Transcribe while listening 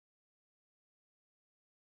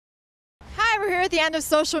we're here at the end of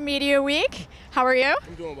Social Media Week. How are you?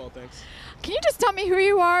 I'm doing well, thanks. Can you just tell me who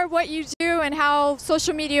you are, what you do, and how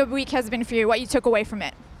Social Media Week has been for you, what you took away from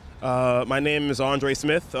it? My name is Andre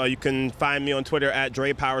Smith. You can find me on Twitter at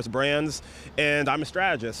Dre Powers Brands, and I'm a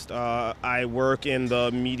strategist. I work in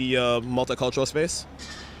the media multicultural space.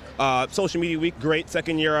 Social Media Week, great.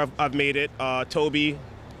 Second year I've made it. Toby,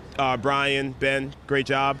 Brian, Ben, great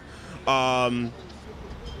job.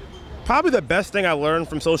 Probably the best thing I learned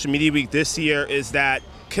from Social Media Week this year is that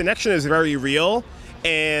connection is very real,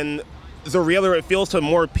 and the realer it feels to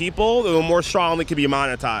more people, the more strongly it can be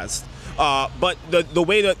monetized. But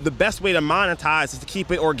the best way to monetize is to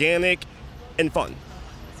keep it organic and fun.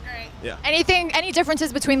 That's great. Yeah. Any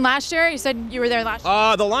differences between last year? You said you were there last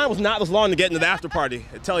year. The line was not as long to get into the after party.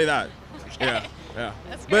 I tell you that. Okay. Yeah.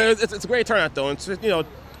 That's great. But it's a great turnout though. It's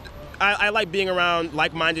I like being around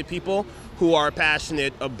like-minded people who are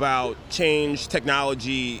passionate about change,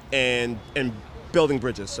 technology, and building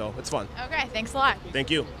bridges. So it's fun. Okay, thanks a lot. Thank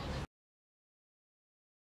you.